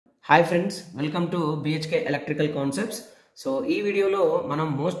Hi friends, welcome to BHK Electrical Concepts. So ఈ వీడియోలో మనం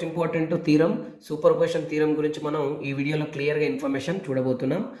most important theorem superposition theorem గురించి మనం ఈ వీడియోలో క్లియర్గా ఇన్ఫర్మేషన్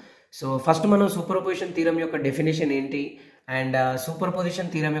చూడబోతున్నాం. సో ఫస్ట్ మనం సూపర్పొజిషన్ థీరం యొక్క డెఫినేషన్ ఏంటి అండ్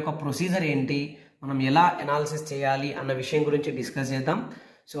సూపర్పొజిషన్ థీరం యొక్క ప్రొసీజర్ ఏంటి, మనం ఎలా అనాలిసిస్ చేయాలి అన్న విషయం గురించి డిస్కస్ చేద్దాం.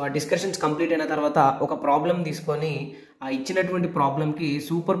 సో ఆ డిస్కషన్స్ కంప్లీట్ అయిన తర్వాత ఒక ప్రాబ్లం తీసుకొని ఆ ఇచ్చినటువంటి ప్రాబ్లంకి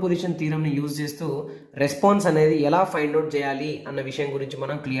సూపర్పొజిషన్ థీరంని యూజ్ చేస్తూ రెస్పాన్స్ అనేది ఎలా ఫైండ్ అవుట్ చేయాలి అన్న విషయం గురించి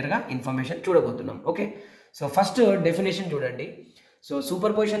మనం క్లియర్గా ఇన్ఫర్మేషన్ చూడబోతున్నాం. ఓకే, సో ఫస్ట్ డెఫినేషన్ చూడండి. సో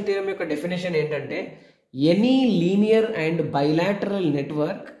సూపర్పొజిషన్ థీరం యొక్క డెఫినేషన్ ఏంటంటే any linear and bilateral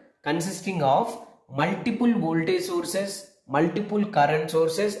network consisting of multiple voltage sources, multiple current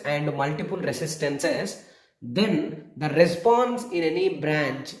sources and multiple resistances, then the response in any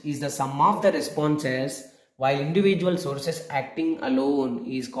branch is the sum of the responses while individual sources acting alone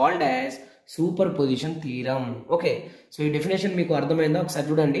is called as superposition theorem. Okay, so ఈ definition మీకు అర్థమైందా? ఒకసారి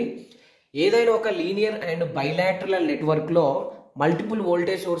చూడండి. ఏదైనా ఒక linear and bilateral నెట్వర్క్లో multiple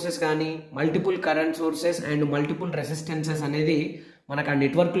voltage sources కానీ multiple current sources and multiple resistances అనేది మనకు ఆ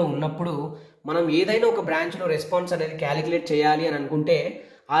నెట్వర్క్లో ఉన్నప్పుడు మనం ఏదైనా ఒక బ్రాంచ్లో రెస్పాన్స్ అనేది క్యాలిక్యులేట్ చేయాలి అని అనుకుంటే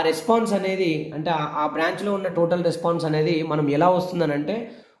ఆ రెస్పాన్స్ అనేది అంటే ఆ బ్రాంచ్లో ఉన్న టోటల్ రెస్పాన్స్ అనేది మనం ఎలా వస్తుందని అంటే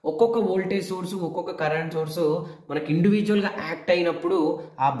ఒక్కొక్క వోల్టేజ్ సోర్సు ఒక్కొక్క కరెంట్ సోర్సు మనకి ఇండివిజువల్గా యాక్ట్ అయినప్పుడు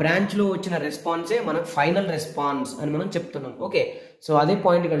ఆ బ్రాంచ్లో వచ్చిన రెస్పాన్సే మనకు ఫైనల్ రెస్పాన్స్ అని మనం చెప్తున్నాం. ఓకే, సో అదే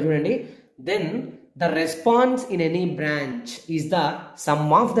పాయింట్ ఇక్కడ చూడండి. Then the response in any branch is the sum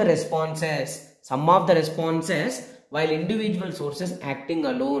of the responses while individual sources acting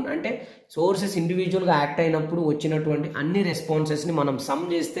alone. అంటే సోర్సెస్ ఇండివిజువల్గా యాక్ట్ అయినప్పుడు వచ్చినటువంటి అన్ని రెస్పాన్సెస్ని మనం సమ్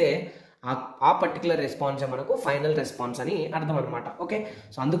చేస్తే ఆ పర్టికులర్ రెస్పాన్స్ మనకు ఫైనల్ రెస్పాన్స్ అని అర్థం అనమాట. ఓకే,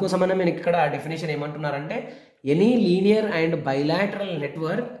 సో అందుకోసమైనా నేను ఇక్కడ డెఫినేషన్ ఏమంటున్నారంటే any linear and bilateral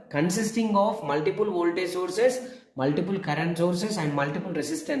network consisting of multiple voltage sources, multiple current sources and multiple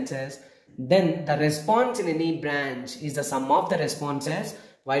resistances, then the response in any branch is the sum of the responses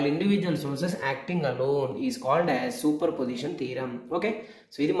while individual sources acting alone is called as superposition theorem. Okay,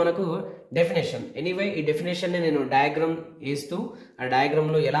 so ఇది మనకు definition. Anyway ఈ definition నేను diagram వేస్తూ ఆ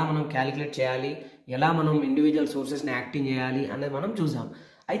డయాగ్రామ్లో ఎలా మనం calculate చేయాలి, ఎలా మనం ఇండివిజువల్ సోర్సెస్ని యాక్టింగ్ చేయాలి అనేది మనం చూసాం.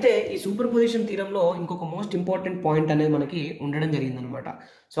 అయితే ఈ సూపర్పొజిషన్ థీరంలో ఇంకొక మోస్ట్ ఇంపార్టెంట్ పాయింట్ అనేది మనకి ఉండడం జరిగిందనమాట.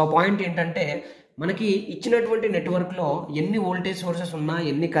 సో ఆ పాయింట్ ఏంటంటే మనకి ఇచ్చినటువంటి నెట్వర్క్లో ఎన్ని వోల్టేజ్ సోర్సెస్ ఉన్నా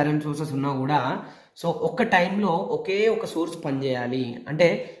ఎన్ని కరెంట్ సోర్సెస్ ఉన్నా కూడా సో ఒక్క టైంలో ఒకే ఒక సోర్స్ పనిచేయాలి. అంటే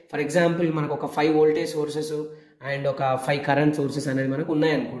ఫర్ ఎగ్జాంపుల్ మనకు ఒక 5 వోల్టేజ్ సోర్సెస్ అండ్ ఒక 5 కరెంట్ సోర్సెస్ అనేది మనకు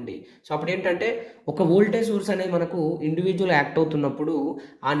ఉన్నాయనుకోండి. సో అప్పుడు ఏంటంటే ఒక వోల్టేజ్ సోర్స్ అనేది మనకు ఇండివిజువల్ యాక్ట్ అవుతున్నప్పుడు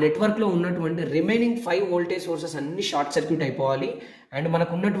ఆ నెట్వర్క్లో ఉన్నటువంటి రిమైనింగ్ 5 వోల్టేజ్ సోర్సెస్ అన్ని షార్ట్ సర్క్యూట్ అయిపోవాలి అండ్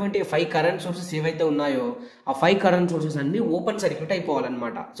మనకు ఉన్నటువంటి 5 కరెంట్ సోర్సెస్ ఏవైతే ఉన్నాయో ఆ 5 కరెంట్ సోర్సెస్ అన్ని ఓపెన్ సర్క్యూట్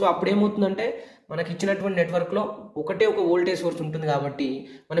అయిపోవాలన్నమాట. సో అప్పుడు ఏమవుతుందంటే మనకి ఇచ్చినటువంటి నెట్వర్క్లో ఒకటే ఒక వోల్టేజ్ సోర్స్ ఉంటుంది కాబట్టి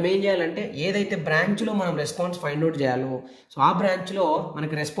మనం ఏం చేయాలంటే ఏదైతే బ్రాంచ్లో మనం రెస్పాన్స్ ఫైండ్ అవుట్ చేయాలో సో ఆ బ్రాంచ్లో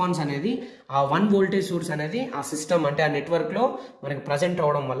మనకి రెస్పాన్స్ అనేది ఆ 1 వోల్టేజ్ సోర్స్ అనేది ఆ సిస్టమ్ అంటే ఆ నెట్వర్క్లో మనకి ప్రజెంట్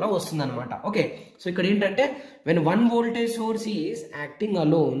అవడం వల్ల వస్తుందన్నమాట. ఓకే, సో ఇక్కడ ఏంటంటే when 1 voltage source is acting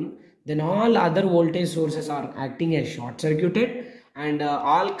alone then all other voltage sources are acting as short circuited and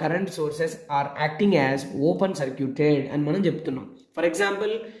all current sources are acting as open circuited అని మనం చెప్తున్నాం. ఫర్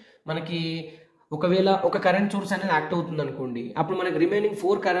ఎగ్జాంపుల్ మనకి ఒకవేళ ఒక కరెంట్ సోర్స్ అనేది act అవుతుంది అనుకోండి, అప్పుడు మనకి రిమైనింగ్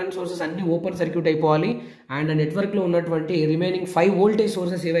 4 కరెంట్ సోర్సెస్ అన్ని ఓపెన్ సర్క్యూట్ అయిపోవాలి అండ్ నెట్వర్క్లో ఉన్నటువంటి రిమైనింగ్ 5 వోల్టేజ్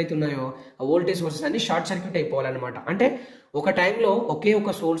సోర్సెస్ ఏవైతే ఉన్నాయో ఆ వోల్టేజ్ సోర్సెస్ అన్ని షార్ట్ సర్క్యూట్ అయిపోవాలన్నమాట. అంటే ఒక టైంలో ఒకే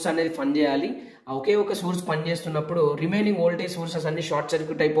ఒక సోర్స్ అనేది పనిచేయాలి. ఆ ఒకే ఒక సోర్స్ పనిచేస్తున్నప్పుడు రిమైనింగ్ వోల్టేజ్ సోర్సెస్ అన్ని షార్ట్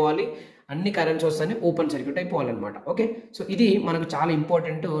సర్క్యూట్ అయిపోవాలి, అన్ని కరెంట్ సోర్సెస్ అన్ని ఓపెన్ సర్క్యూట్ అయిపోవాలన్నమాట. ఓకే, సో ఇది మనకు చాలా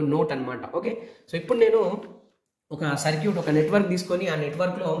ఇంపార్టెంట్ నోట్ అనమాట. ఓకే, సో ఇప్పుడు నేను ఒక సర్క్యూట్ ఒక నెట్వర్క్ తీసుకొని ఆ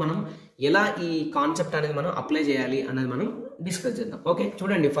నెట్వర్క్లో మనం ఎలా ఈ కాన్సెప్ట్ అనేది మనం అప్లై చేయాలి అనేది మనం డిస్కస్ చేద్దాం. ఓకే,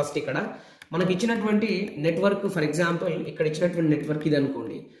 చూడండి ఫస్ట్ ఇక్కడ మనకి ఇచ్చినటువంటి నెట్వర్క్ ఫర్ ఎగ్జాంపుల్ ఇక్కడ ఇచ్చినటువంటి నెట్వర్క్ ఇది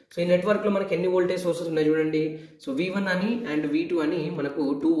అనుకోండి. సో ఈ నెట్వర్క్లో మనకి ఎన్ని వోల్టేజ్ సోర్సెస్ ఉన్నాయి చూడండి. సో V1 అని అండ్ V2 అని మనకు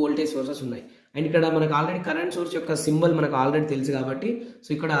 2 వోల్టేజ్ సోర్సెస్ ఉన్నాయి అండ్ ఇక్కడ మనకు ఆల్రెడీ కరెంట్ సోర్స్ యొక్క సింబల్ మనకు ఆల్రెడీ తెలుసు కాబట్టి సో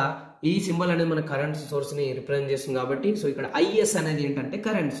ఇక్కడ ఈ సింబల్ అనేది మన కరెంట్ సోర్స్ని రిప్రజెంట్ చేస్తుంది కాబట్టి సో ఇక్కడ IS అనేది ఏంటంటే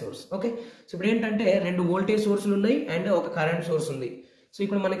కరెంట్ సోర్స్. ఓకే, సో ఇప్పుడు ఏంటంటే 2 వోల్టేజ్ సోర్సులు ఉన్నాయి అండ్ ఒక కరెంట్ సోర్స్ ఉంది. సో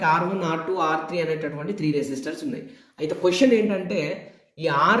ఇక్కడ మనకి R1, R2, R3 అనేటటువంటి 3 రెసిస్టర్స్ ఉన్నాయి. అయితే క్వశ్చన్ ఏంటంటే ఈ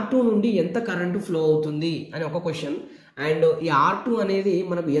R2 నుండి ఎంత కరెంటు ఫ్లో అవుతుంది అని ఒక క్వశ్చన్ అండ్ ఈ R2 అనేది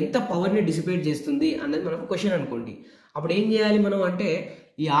మనకు ఎంత పవర్ని డిసిపేట్ చేస్తుంది అనేది మనకు క్వశ్చన్ అనుకోండి. అప్పుడు ఏం చేయాలి మనం అంటే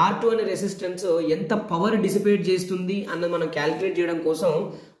ఈ R2 అనే రెసిస్టెన్స్ ఎంత పవర్ డిసిపేట్ చేస్తుంది అన్నది మనం క్యాలిక్యులేట్ చేయడం కోసం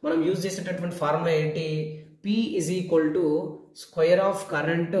మనం యూజ్ చేసేటటువంటి ఫార్ములా ఏంటి? P is equal to square of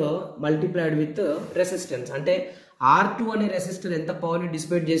current multiplied with resistance. అంటే R2 అనే రెసిస్టర్ ఎంత పవర్ని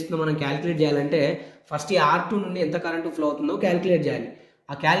డిసిపేట్ చేస్తుందో మనం క్యాలిక్యులేట్ చేయాలంటే ఫస్ట్ ఈ R2 నుండి ఎంత కరెంటు ఫ్లో అవుతుందో క్యాలిక్యులేట్ చేయాలి.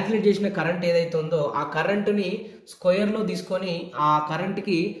 ఆ క్యాలిక్యులేట్ చేసిన కరెంట్ ఏదైతే ఉందో ఆ కరెంటుని స్క్వేర్లో తీసుకొని ఆ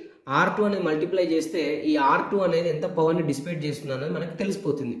కరెంట్కి R2 అనేది మల్టిప్లై చేస్తే ఈ R2 అనేది ఎంత పవర్ని డిసిపేట్ చేస్తుంది అనేది మనకు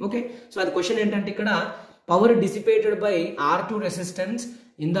తెలిసిపోతుంది. ఓకే, సో అది క్వశ్చన్ ఏంటంటే ఇక్కడ power dissipated by R2 resistance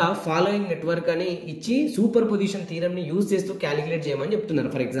in the following network అని ఇచ్చి సూపర్ పొజిషన్ థీరమ్ని యూజ్ చేస్తూ క్యాలిక్యులేట్ చేయమని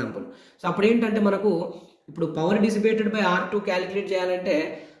చెప్తున్నారు ఫర్ ఎగ్జాంపుల్. సో అప్పుడు ఏంటంటే మనకు ఇప్పుడు power dissipated by R2 calculate చేయాలంటే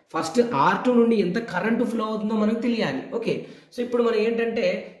ఫస్ట్ R2 నుండి ఎంత కరెంటు ఫ్లో అవుతుందో మనకు తెలియాలి. ఓకే, సో ఇప్పుడు మనం ఏంటంటే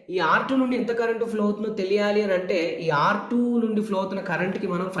ఈ R2 నుండి ఎంత కరెంటు ఫ్లో అవుతుందో తెలియాలి అని అంటే ఈ R2 నుండి ఫ్లో అవుతున్న కరెంట్కి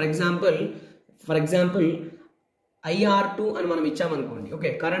మనం ఫర్ ఎగ్జాంపుల్ IR2 అని మనం ఇచ్చామనుకోండి. Okay,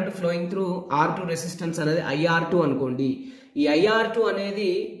 current flowing through R2 resistance అనేది IR2 అనుకోండి. ఈ IR2 అనేది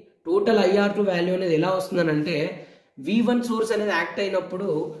టోటల్ IR2 వాల్యూ అనేది ఎలా వస్తుందని అంటే V1 సోర్స్ అనేది యాక్ట్ అయినప్పుడు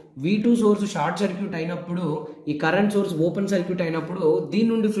V2 సోర్స్ షార్ట్ సర్క్యూట్ అయినప్పుడు ఈ కరెంట్ సోర్స్ ఓపెన్ సర్క్యూట్ అయినప్పుడు దీని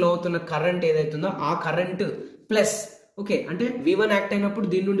నుండి ఫ్లో అవుతున్న కరెంట్ ఏదైతుందో ఆ కరెంట్ ప్లస్ ఓకే అంటే V1 యాక్ట్ అయినప్పుడు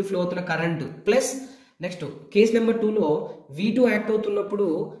దీని నుండి ఫ్లో అవుతున్న current plus next case number 2లో V2 యాక్ట్ అవుతున్నప్పుడు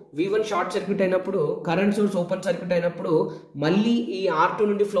V1 షార్ట్ సర్క్యూట్ అయినప్పుడు కరెంట్ సోర్స్ ఓపెన్ సర్క్యూట్ అయినప్పుడు మళ్ళీ ఈ R2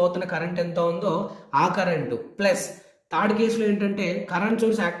 నుండి ఫ్లో అవుతున్న కరెంట్ ఎంత ఉందో ఆ కరెంట్ ప్లస్ థర్డ్ కేసులో ఏంటంటే కరెంట్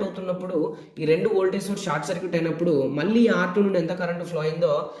సోర్స్ యాక్ట్ అవుతున్నప్పుడు ఈ రెండు వోల్టేజ్ సోర్స్ షార్ట్ సర్క్యూట్ అయినప్పుడు మళ్ళీ R2 నుండి ఎంత కరెంట్ ఫ్లో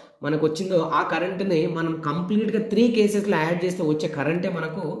అయిందో మనకు వచ్చిందో ఆ కరెంట్ని మనం కంప్లీట్గా 3 కేసెస్లో యాడ్ చేస్తే వచ్చే కరెంటే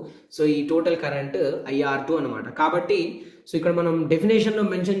మనకు సో ఈ టోటల్ కరెంట్ IR2 అనమాట. కాబట్టి సో ఇక్కడ మనం డెఫినేషన్లో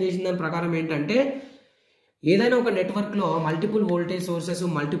మెన్షన్ చేసిన దాని ప్రకారం ఏంటంటే ఏదైనా ఒక నెట్వర్క్లో multiple voltage sources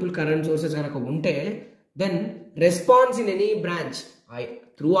multiple current sources కనుక ఉంటే then response in any branch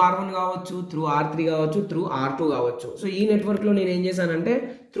through R1 కావచ్చు, త్రూ R3 కావచ్చు, త్రూ R2 కావచ్చు. సో ఈ నెట్వర్క్లో నేను ఏం చేశానంటే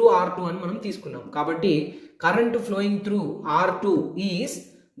త్రూ R2 అని మనం తీసుకున్నాం. కాబట్టి current flowing through R2 is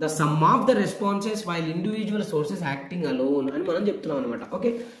the sum of the responses while individual sources acting alone అని మనం చెప్తున్నాం అనమాట.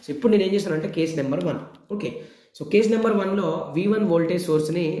 ఓకే, సో ఇప్పుడు నేను ఏం చేశానంటే case number 1. Okay, so case number 1లో V1 voltage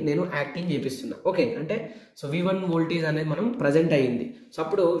సోర్స్ని నేను యాక్టింగ్ చేపిస్తున్నా. ఓకే, అంటే సో V1 వోల్టేజ్ అనేది మనం ప్రజెంట్ అయ్యింది. సో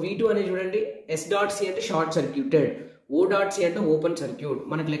అప్పుడు V2 అనేది చూడండి S.C అంటే షార్ట్ సర్క్యూటెడ్, O.C అంటే ఓపెన్ సర్క్యూట్.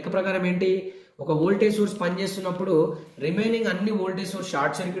 మనకి లెక్క ప్రకారం ఏంటి ఒక వోల్టేజ్ సోర్స్ పనిచేస్తున్నప్పుడు రిమైనింగ్ అన్ని వోల్టేజ్ సోర్స్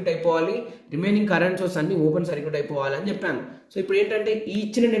షార్ట్ సర్క్యూట్ అయిపోవాలి, రిమైనింగ్ కరెంట్ సోర్స్ అన్ని ఓపెన్ సర్క్యూట్ అయిపోవాలి అని చెప్పాను. సో ఇప్పుడు ఏంటంటే ఈ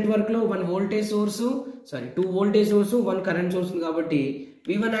ఇచ్చిన నెట్వర్క్లో 2 వోల్టేజ్ సోర్స్ 1 కరెంట్ సోర్స్ ఉంది. కాబట్టి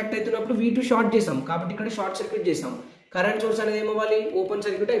V1 యాక్ట్ అవుతున్నప్పుడు V2 షార్ట్ చేసాం కాబట్టి ఇక్కడ షార్ట్ సర్క్యూట్ చేసాం. కరెంట్ సోర్స్ అనేది ఏమవ్వాలి ఓపెన్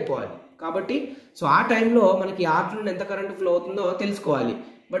సర్క్యూట్ అయిపోవాలి. కాబట్టి సో ఆ టైంలో మనకి R2 నుండి ఎంత కరెంట్ ఫ్లో అవుతుందో తెలుసుకోవాలి.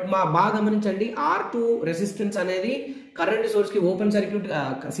 బట్ బాగా గమనించండి R2 రెసిస్టెన్స్ అనేది కరెంట్ సోర్స్కి ఓపెన్ సర్క్యూట్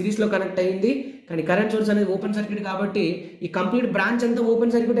సిరీస్లో కనెక్ట్ అయ్యింది, కానీ కరెంట్ సోర్స్ అనేది ఓపెన్ సర్క్యూట్ కాబట్టి ఈ కంప్లీట్ బ్రాంచ్ అంతా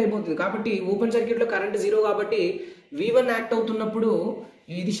ఓపెన్ సర్క్యూట్ అయిపోతుంది. కాబట్టి ఓపెన్ సర్క్యూట్లో కరెంట్ 0 కాబట్టి V1 యాక్ట్ అవుతున్నప్పుడు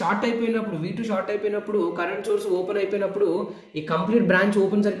ఇది షార్ట్ అయిపోయినప్పుడు V2 షార్ట్ అయిపోయినప్పుడు కరెంట్ సోర్స్ ఓపెన్ అయిపోయినప్పుడు ఈ కంప్లీట్ బ్రాంచ్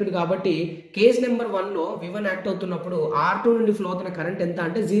ఓపెన్ సర్క్యూట్ కాబట్టి కేస్ నెంబర్ 1లో V1 యాక్ట్ అవుతున్నప్పుడు R2 నుండి ఫ్లో అవుతున్న కరెంట్ ఎంత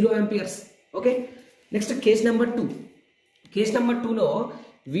అంటే 0 amperes. Okay, next case number 2లో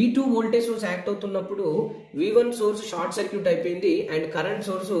V2 వోల్టేజ్ సోర్స్ యాక్ట్ అవుతున్నప్పుడు V1 సోర్స్ షార్ట్ సర్క్యూట్ అయిపోయింది అండ్ కరెంట్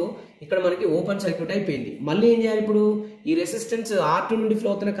సోర్స్ ఇక్కడ మనకి ఓపెన్ సర్క్యూట్ అయిపోయింది. మళ్ళీ ఏం చేయాలి ఇప్పుడు ఈ రెసిస్టెన్స్ R2 నుండి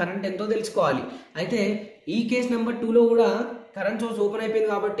ఫ్లో అవుతున్న కరెంట్ ఎంతో తెలుసుకోవాలి. అయితే ఈ కేస్ నెంబర్ 2లో కూడా కరెంట్ సోర్స్ ఓపెన్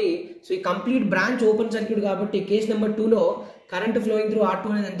అయిపోయింది కాబట్టి సో ఈ కంప్లీట్ బ్రాంచ్ ఓపెన్ సర్క్యూట్ కాబట్టి కేస్ నెంబర్ 2లో కరెంట్ ఫ్లోయింగ్ త్రూ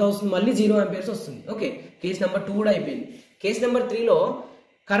R2 అనేది ఎంత వస్తుంది మళ్ళీ 0 ఆంపియర్స్ వస్తుంది. ఓకే, కేస్ నెంబర్ 2 కూడా అయిపోయింది. Case number 3లో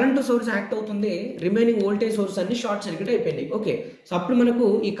current source act అవుతుంది, రిమైనింగ్ వోల్టేజ్ సోర్స్ అన్ని షార్ట్ సర్క్యూట్ అయిపోయింది. ఓకే, సో అప్పుడు మనకు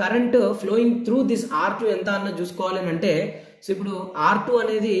ఈ current flowing through this R2 ఎంత అన్న చూసుకోవాలి అంటే సో ఇప్పుడు R2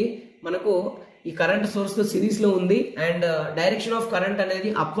 అనేది మనకు ఈ కరెంట్ సోర్స్తో సిరీస్లో ఉంది అండ్ డైరెక్షన్ ఆఫ్ కరెంట్ అనేది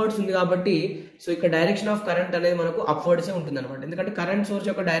అప్వర్డ్స్ ఉంది కాబట్టి సో ఇక్కడ డైరెక్షన్ ఆఫ్ కరెంట్ అనేది మనకు అప్వర్డ్సే ఉంటుంది అనమాట. ఎందుకంటే కరెంట్ సోర్స్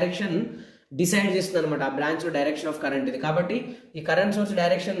యొక్క డైరెక్షన్ డిసైడ్ చేస్తుంది అనమాట ఆ బ్రాంచ్లో డైరెక్షన్ ఆఫ్ కరెంట్ ఇది. కాబట్టి ఈ కరెంట్ సోర్స్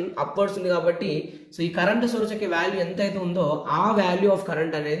డైరెక్షన్ అప్వర్డ్స్ ఉంది కాబట్టి సో ఈ కరెంట్ సోర్స్ యొక్క వాల్యూ ఎంత అయితే ఉందో ఆ వాల్యూ ఆఫ్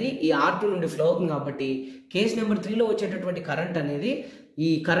కరెంట్ అనేది ఈ R2 నుండి ఫ్లో అవుతుంది. కాబట్టి కేస్ నెంబర్ 3లో వచ్చేటటువంటి కరెంట్ అనేది ఈ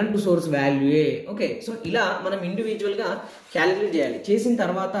కరెంట్ సోర్స్ వాల్యూయే. ఓకే, సో ఇలా మనం ఇండివిజువల్గా క్యాలిక్యులేట్ చేయాలి. చేసిన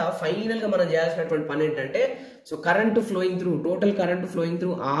తర్వాత ఫైనల్గా మనం చేయాల్సినటువంటి పని ఏంటంటే so current flowing through total current flowing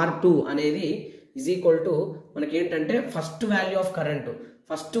through R2 అనేది ఈజ్ ఈక్వల్ టు మనకి ఏంటంటే ఫస్ట్ వాల్యూ ఆఫ్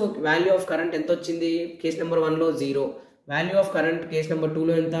కరెంట్ ఎంత వచ్చింది case number 1లో 0, value of current case number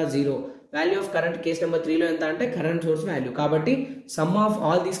 2లో ఎంత 0, value of current case number 3లో ఎంత అంటే కరెంట్ సోర్స్ వాల్యూ. కాబట్టి some of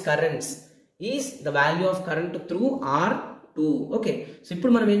all these currents is the value of current through R2. Okay, so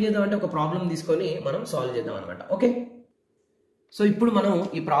ఇప్పుడు మనం ఏం చేద్దాం అంటే ఒక ప్రాబ్లం తీసుకొని మనం సాల్వ్ చేద్దాం అనమాట. ఓకే, సో ఇప్పుడు మనం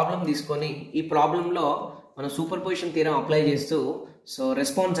ఈ ప్రాబ్లం తీసుకొని ఈ ప్రాబ్లంలో మనం సూపర్ పొజిషన్ థియరం అప్లై చేస్తూ సో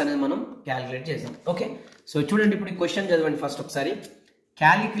రెస్పాన్స్ అనేది మనం క్యాలిక్యులేట్ చేద్దాం. ఓకే, సో చూడండి ఇప్పుడు ఈ క్వశ్చన్ చదవండి ఫస్ట్ ఒకసారి.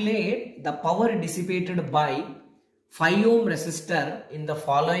 Calculate the power dissipated by 5 ohm resistor in the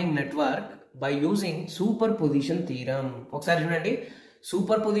following network by using superposition theorem. ఒకసారి చూడండి,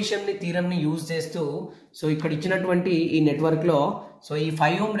 సూపర్ పొజిషన్ థీరం ని యూజ్ చేస్తూ సో ఇక్కడ ఇచ్చినటువంటి ఈ నెట్వర్క్ లో సో ఈ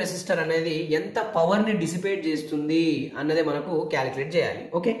 5 ఓం రెసిస్టర్ అనేది ఎంత పవర్ ని డిసిపేట్ చేస్తుంది అన్నదే మనకు క్యాలిక్యులేట్ చేయాలి.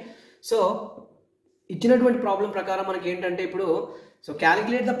 ఓకే, సో ఇచ్చినటువంటి ప్రాబ్లం ప్రకారం మనకి ఏంటంటే ఇప్పుడు so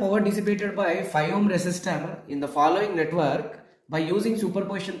calculate the power dissipated by 5 ohm resistor in the following network by using super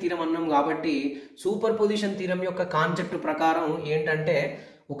position theorem అన్నాం. కాబట్టి సూపర్ పొజిషన్ థీరం యొక్క కాన్సెప్ట్ ప్రకారం ఏంటంటే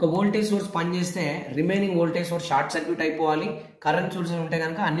ఒక వోల్టేజ్ సోర్స్ పనిచేస్తే remaining voltage source short circuit అయిపోవాలి, కరెంట్ సోర్సెస్ ఉంటే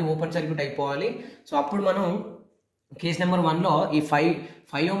కనుక అన్ని ఓపెన్ సర్క్యూట్ అయిపోవాలి. సో అప్పుడు మనం కేస్ నెంబర్ 1లో ఈ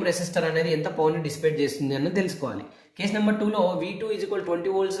 5 ఓం రెసిస్టర్ అనేది ఎంత పవర్ ని డిసిపేట్ చేస్తుంది అన్నది తెలుసుకోవాలి. కేస్ నెంబర్ 2లో V2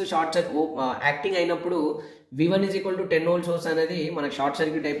 20 వోల్ట్స్ షార్ట్ యాక్టింగ్ అయినప్పుడు V1 10 వోల్ట్ సోర్స్ అనేది మనకి షార్ట్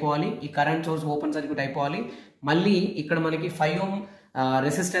సర్క్యూట్ అయిపోవాలి, ఈ కరెంట్ సోర్స్ ఓపెన్ సర్క్యూట్ అయిపోవాలి. మళ్ళీ ఇక్కడ మనకి 5 ఓం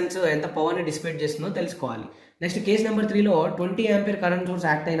రెసిస్టెన్స్ ఎంత పవర్ ని డిసిపేట్ చేస్తుందో తెలుసుకోవాలి. Next case number 3లో 20 ampere current source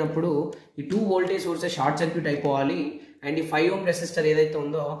act అయినప్పుడు ఈ 2 వోల్టేజ్ సోర్సెస్ షార్ట్ సర్క్యూట్ అయిపోవాలి అండ్ ఈ 5 ఓం రెసిస్టర్ ఏదైతే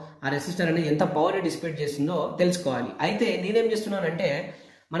ఉందో ఆ రెసిస్టర్ అనేది ఎంత పవర్ ని డిసిపేట్ చేస్తుందో తెలుసుకోవాలి. అయితే నేనేం చేస్తున్నానంటే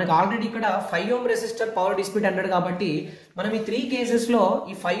మనకు ఆల్రెడీ ఇక్కడ 5 ఓం రెసిస్టర్ పవర్ డిసిపేట్ అన్నాడు కాబట్టి మనం ఈ 3 కేసెస్ లో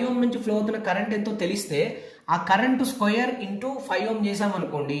ఈ 5 ఓం నుంచి ఫ్లో అవుతున్న కరెంట్ ఎంతో తెలిస్తే ఆ కరెంట్ స్క్వేర్ ఇంటూ 5 ఓం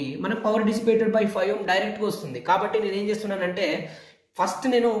చేసామనుకోండి మనకు power dissipated by 5 Om direct గా వస్తుంది. కాబట్టి నేను ఏం చేస్తున్నానంటే ఫస్ట్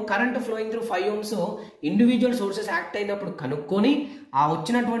నేను current flowing through 5 Ohm's individual sources act అయినప్పుడు కనుక్కొని ఆ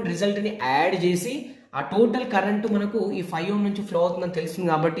వచ్చినటువంటి రిజల్ట్ ని యాడ్ చేసి ఆ టోటల్ కరెంట్ మనకు ఈ 5 ఓం నుంచి ఫ్లో అవుతుందని తెలుస్తుంది.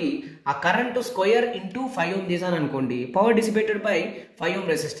 కాబట్టి ఆ కరెంట్ స్క్వేర్ ఇంటూ 5 ఓం చేశాను అనుకోండి power dissipated by 5 ohm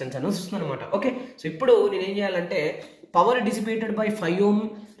resistance అని వస్తుంది అనమాట. ఓకే, సో ఇప్పుడు నేను ఏం చేయాలంటే power dissipated by 5 ohm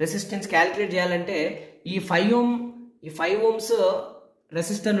resistance calculate చేయాలంటే ఈ 5 ఓమ్స్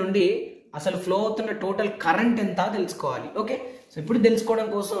రెసిస్టర్ నుండి అసలు ఫ్లో అవుతున్న టోటల్ కరెంట్ ఎంత తెలుసుకోవాలి. ఓకే, సో ఇప్పుడు తెలుసుకోవడం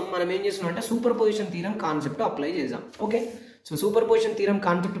కోసం మనం ఏం చేస్తున్నాం అంటే super position theorem concept apply చేద్దాం. Okay, so super position theorem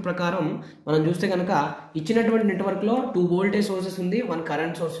concept ప్రకారం మనం చూస్తే కనుక ఇచ్చినటువంటి నెట్వర్క్ లో 2 వోల్టేజ్ సోర్సెస్ ఉంది, 1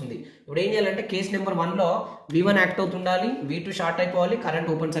 కరెంట్ సోర్స్ ఉంది. ఇప్పుడు ఏం చేయాలంటే case number 1లో V1 act అవుతుండాలి, V2 short అయిపోవాలి,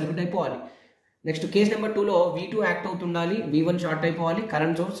 కరెంట్ ఓపెన్ సర్క్యూట్ అయిపోవాలి. నెక్స్ట్ కేస్ నెంబర్ 2లో V2 యాక్ట్ అవుతుండాలి, V1 షార్ట్ అయిపోవాలి,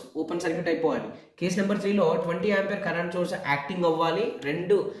 కరెంట్ సోర్స్ ఓపెన్ సర్క్యూట్ అయిపోవాలి. Case number 3లో 20 ampere current source acting అవ్వాలి,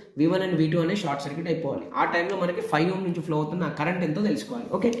 రెండు V1 అండ్ V2 అనే షార్ట్ సర్క్యూట్ అయిపోవాలి. ఆ టైంలో మనకి 5 ఓం నుంచి ఫ్లో అవుతున్న కరెంట్ ఎంతో తెలుసుకోవాలి.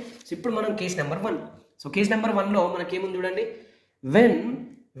 ఓకే, సో ఇప్పుడు మనం case number 1. So case number 1లో మనకి ఏముంది చూడండి, when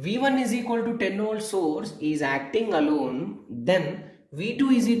V1 10 volt source is acting alone, then V2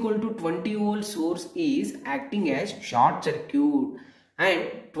 20 volt source is acting as short circuit and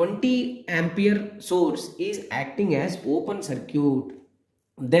 20 ampere source is acting as open circuit.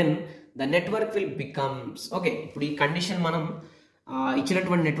 Then the network will becomes. Okay, ఇప్పుడు ఈ condition మనం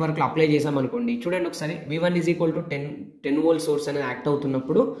ఇచ్చినటువంటి network లో apply చేసాం అనుకోండి. చూడండి ఒకసారి, V1 10 volt source అనేది యాక్ట్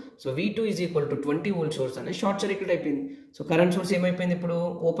అవుతున్నప్పుడు సో V2 20 వోల్ట్ సోర్స్ అనేది షార్ట్ సర్క్యూట్ అయిపోయింది. సో కరెంట్ సోర్స్ ఏమైపోయింది, ఇప్పుడు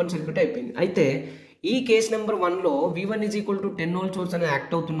ఓపెన్ సర్క్యూట్ అయిపోయింది. అయితే ఈ case number 1లో V1 10 volt source అనేది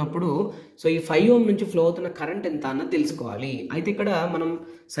యాక్ట్ అవుతున్నప్పుడు సో ఈ 5 ఓం నుంచి ఫ్లో అవుతున్న కరెంట్ ఎంత అన్నది తెలుసుకోవాలి. అయితే ఇక్కడ మనం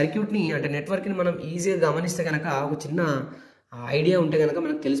సర్క్యూట్ ని అంటే నెట్వర్క్ ని మనం ఈజీగా గమనిస్తే కనుక ఒక చిన్న ఐడియా ఉంటే కనుక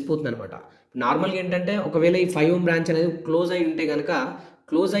మనకు తెలిసిపోతుంది అనమాట. నార్మల్గా ఏంటంటే ఒకవేళ ఈ 5 ఓం బ్రాంచ్ అనేది క్లోజ్ అయి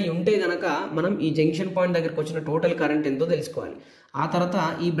ఉంటే కనుక మనం ఈ జంక్షన్ పాయింట్ దగ్గరకు వచ్చిన టోటల్ కరెంట్ ఎంతో తెలుసుకోవాలి. ఆ తర్వాత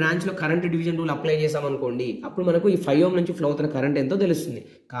ఈ బ్రాంచ్ లో కరెంట్ డివిజన్ రూల్ అప్లై చేసామనుకోండి అప్పుడు మనకు ఈ 5 ఓం నుంచి ఫ్లో అవుతున్న కరెంట్ ఎంతో తెలుస్తుంది.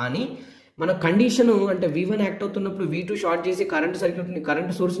 కానీ మన కండిషన్ అంటే V1 యాక్ట్ అవుతున్నప్పుడు V2 షార్ట్ చేసి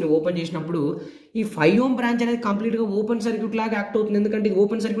కరెంట్ సోర్స్ ని ఓపెన్ చేసినప్పుడు ఈ 5 ఓం బ్రాంచ్ అనేది కంప్లీట్ గా ఓపెన్ సర్క్యూట్ లాగా యాక్ట్ అవుతుంది. ఎందుకంటే ఇది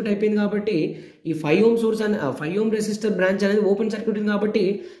ఓపెన్ సర్క్యూట్ అయిపోయింది కాబట్టి ఈ 5 ఓం సోర్స్ 5 ఓం రెసిస్టర్ బ్రాంచ్ అనేది ఓపెన్ సర్క్యూట్ కాబట్టి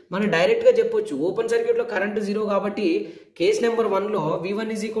మనం డైరెక్ట్ గా చెప్పొచ్చు ఓపెన్ సర్క్యూట్ లో కరెంట్ 0 కాబట్టి case number 1లో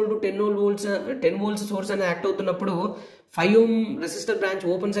V1 10 volts source అనేది యాక్ట్ అవుతున్నప్పుడు 5 ohm resistor branch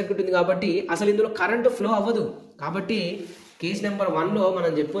open circuit ఉంది కాబట్టి అసలు ఇందులో కరెంట్ ఫ్లో అవ్వదు. కాబట్టి కేస్ నెంబర్ 1లో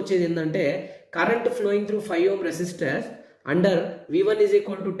మనం చెప్పొచ్చేది ఏంటంటే current flowing through 5 ohm resistor under V1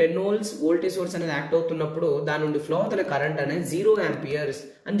 10 volts voltage source అనేది యాక్ట్ అవుతున్నప్పుడు దాని నుండి ఫ్లో అవుతున్న కరెంట్ అనేది 0 ఆంపియర్స్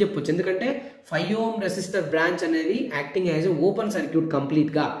అని చెప్పొచ్చు. ఎందుకంటే 5 ఓం రెసిస్టర్ బ్రాంచ్ అనేది acting as open circuit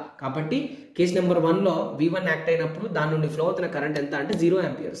complete గా. కాబట్టి కేస్ నెంబర్ 1లో V1 యాక్ట్ అయినప్పుడు దాని నుండి ఫ్లో అవుతున్న కరెంట్ ఎంత అంటే 0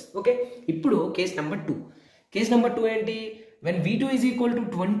 ఆంపియర్స్. ఓకే, ఇప్పుడు కేస్ నెంబర్ 2. కేస్ నెంబర్ 2 ఏంటి, when V2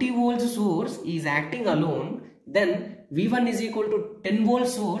 20 volts source is acting alone, then V1 10 volt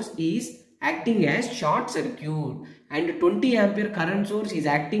source is acting as short circuit and 20 ampere current source is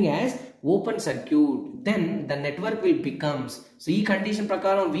acting as open circuit. Then the network will becomes. So ఈ condition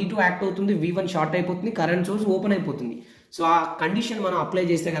ప్రకారం V2 act అవుతుంది, V1 short అయిపోతుంది, current source open అయిపోతుంది. So ఆ condition మనం apply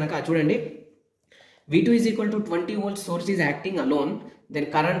చేస్తే కనుక చూడండి, V2 20 volts source is acting alone, then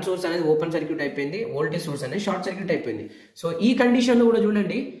current source అనేది ఓపెన్ సర్క్యూట్ అయిపోయింది, వోల్టేజ్ సోర్స్ అనేది షార్ట్ సర్క్యూట్ అయిపోయింది. సో ఈ కండిషన్ లో కూడా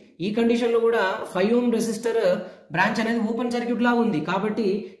చూడండి, ఈ కండిషన్ లో కూడా 5 ఓం రెసిస్టర్ బ్రాంచ్ అనేది ఓపెన్ సర్క్యూట్ లాగా ఉంది. కాబట్టి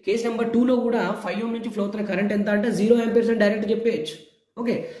కేస్ నెంబర్ 2లో కూడా 5 ఓం నుంచి ఫ్లో అవుతున్న కరెంట్ ఎంత అంటే 0 ఆంపియర్స్ అని డైరెక్ట్ చెప్పేయచ్చు.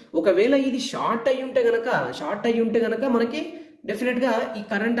 ఓకే, ఒకవేళ ఇది షార్ట్ అయ్యి ఉంటే గనక మనకి డెఫినెట్గా ఈ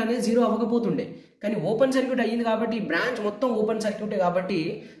కరెంట్ అనేది జీరో అవ్వకపోతుండే. కానీ ఓపెన్ సర్క్యూట్ అయ్యింది కాబట్టి ఈ బ్రాంచ్ మొత్తం ఓపెన్ సర్క్యూటే కాబట్టి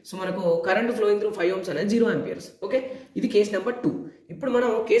సో మనకు కరెంట్ ఫ్లోయింగ్ త్రూ 5 ohms అనేది 0 amperes. ఓకే, ఇది కేస్ నెంబర్ 2. ఇప్పుడు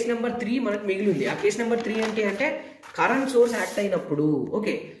మనం కేస్ నెంబర్ 3 మనకు మిగిలింది. ఆ కేస్ నెంబర్ 3 ఏంటి అంటే కరెంట్ సోర్స్ యాక్ట్ అయినప్పుడు.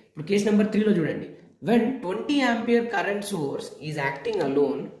 ఓకే, ఇప్పుడు కేస్ నెంబర్ 3లో చూడండి, when 20 ampere current source is acting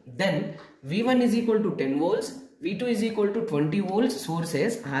alone, then V1 is equal to 10 volts, V2 is equal to 20 volts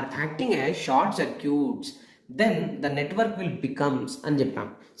sources are acting as short circuits, then the network will becomes అని చెప్పాం.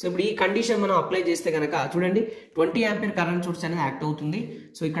 So ఇప్పుడు ఈ condition మనం apply చేస్తే కనుక చూడండి 20 ampere current source అనేది act అవుతుంది.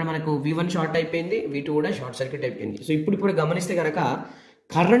 సో ఇక్కడ మనకు V1 షార్ట్ అయిపోయింది, V2 కూడా షార్ట్ సర్క్యూట్ అయిపోయింది. సో ఇప్పుడు గమనిస్తే కనుక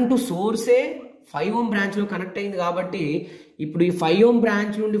కరెంటు సోర్సే 5 ohm బ్రాంచ్ లో కనెక్ట్ అయింది కాబట్టి ఇప్పుడు ఈ 5 ohm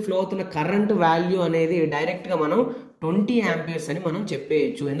బ్రాంచ్ నుండి ఫ్లో అవుతున్న కరెంట్ వాల్యూ అనేది డైరెక్ట్ గా మనం 20 amperes అని మనం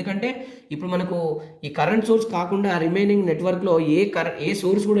చెప్పేయచ్చు. ఎందుకంటే ఇప్పుడు మనకు ఈ కరెంట్ సోర్స్ కాకుండా రిమైనింగ్ నెట్వర్క్ లో ఏ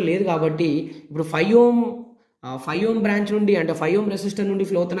సోర్స్ కూడా లేదు కాబట్టి ఇప్పుడు 5 ohm బ్రాంచ్ నుండి అంటే 5 ohm రెసిస్టర్ నుండి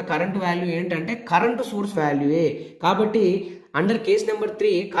ఫ్లో అవుతున్న కరెంట్ వాల్యూ ఏంటంటే కరెంట్ సోర్స్ వాల్యూయే. కాబట్టి under case number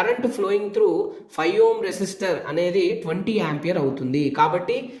 3 current flowing through 5 ohm resistor అనేది 20 ఆంపియర్ అవుతుంది.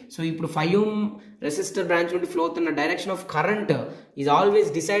 కాబట్టి సో ఇప్పుడు 5 ohm రెసిస్టర్ బ్రాంచ్ నుండి ఫ్లో అవుతున్న direction of current is always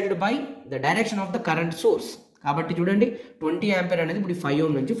decided by the direction of the current source. కాబట్టి చూడండి 20 ఆంపియర్ అనేది ఇప్పుడు 5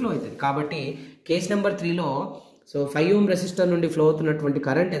 ohm నుంచి ఫ్లో అవుతుంది. కాబట్టి case number 3లో so 5 ohm resistor నుండి ఫ్లో అవుతున్నటువంటి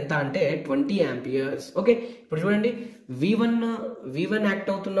కరెంట్ ఎంత అంటే 20 amperes. ఓకే, ఇప్పుడు చూడండి V1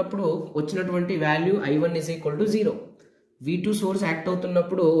 యాక్ట్ అవుతున్నప్పుడు వచ్చినటువంటి value I1 is equal to 0. V2 source act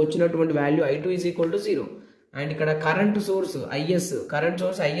అవుతున్నప్పుడు వచ్చినటువంటి value I2 is equal to 0. And ఇక్కడ కరెంట్ సోర్స్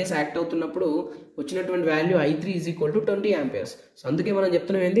IS యాక్ట్ అవుతున్నప్పుడు వచ్చినటువంటి value I3 is equal to 20 amperes. So అందుకే మనం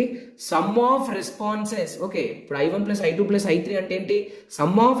చెప్తున్నాం ఏంటి, సమ్ ఆఫ్ రెస్పాన్సెస్. ఓకే, ఇప్పుడు I1 plus I2 plus I3 అంటే ఏంటి,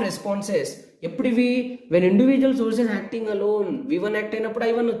 సమ్ ఆఫ్ రెస్పాన్సెస్. ఎప్పుడు ఇవి when individual sources acting alone, V1 act అయినప్పుడు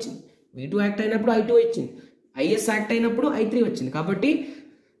I1 వచ్చింది, V2 యాక్ట్ అయినప్పుడు I2 వచ్చింది, IS యాక్ట్ అయినప్పుడు I3 వచ్చింది. కాబట్టి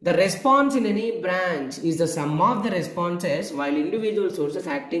the response in any branch is the sum of the responses while individual sources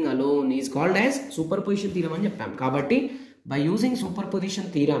acting alone is called as superposition theorem అని చెప్పాం. కాబట్టి by using superposition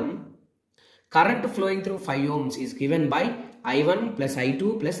theorem current flowing through 5 ohms is given by I1 plus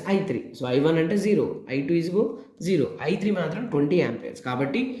I2 plus I3. So I1 అంటే 0, I2 is 0, I3 మాత్రం 20 amperes.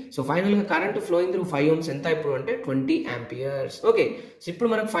 కాబట్టి so final గా current flowing through 5 ohms ఎంత ఇప్పుడు అంటే 20 amperes. ఓకే, సో ఇప్పుడు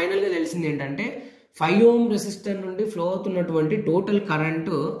మనకు final గా తెలిసింది ఏంటంటే 5 ohm రెసిస్టర్ నుండి ఫ్లో అవుతున్నటువంటి total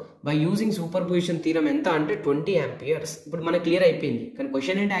current by using super position theorem ఎంత అంటే 20 amperes. ఇప్పుడు మనకు క్లియర్ అయిపోయింది. కానీ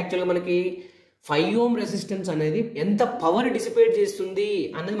క్వశ్చన్ ఏంటి, యాక్చువల్గా మనకి 5 ohm రెసిస్టెన్స్ అనేది ఎంత పవర్ డిసిపేట్ చేస్తుంది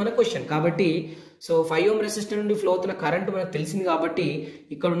అన్నది మన క్వశ్చన్. కాబట్టి సో 5 ohm రెసిస్టర్ నుండి ఫ్లో అవుతున్న కరెంట్ మనకు తెలిసింది కాబట్టి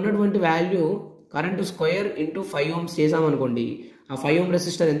ఇక్కడ ఉన్నటువంటి value current square into 5 ohms చేసామనుకోండి, ఆ 5 ohm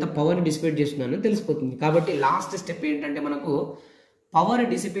రెసిస్టర్ ఎంత పవర్ డిసిపేట్ చేస్తుంది అనేది తెలిసిపోతుంది. కాబట్టి లాస్ట్ స్టెప్ ఏంటంటే మనకు power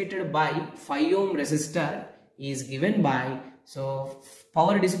dissipated by 5 ohm resistor is given by, so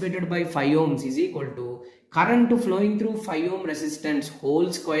power dissipated by 5 ohms is equal to current flowing through 5 ohm resistance whole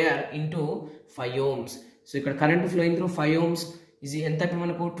square into 5 ohms. So ఇక్కడ current flowing through 5 ohms is ఎంత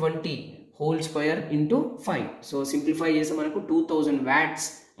మనకు 20 whole square into 5. So simplify చేస్తే మనకు 2000 watts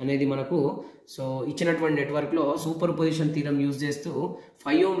అనేది మనకు so ఇచ్చినటువంటి network లో super position theorem use చేస్తూ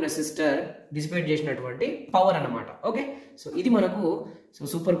 5 ohm రెసిస్టర్ డిసిపేట్ చేసినటువంటి పవర్ అన్నమాట. ఓకే, సో ఇది మనకు సో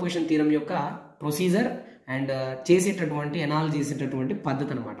సూపర్ పొజిషన్ థీరం యొక్క ప్రొసీజర్ అండ్ చేసేటటువంటి అనాలిసిస్ చేసేటటువంటి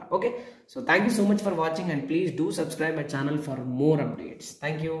పద్ధతి అనమాట. Okay, so thank you so much for watching and please do subscribe my channel for more updates.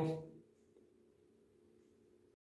 Thank you.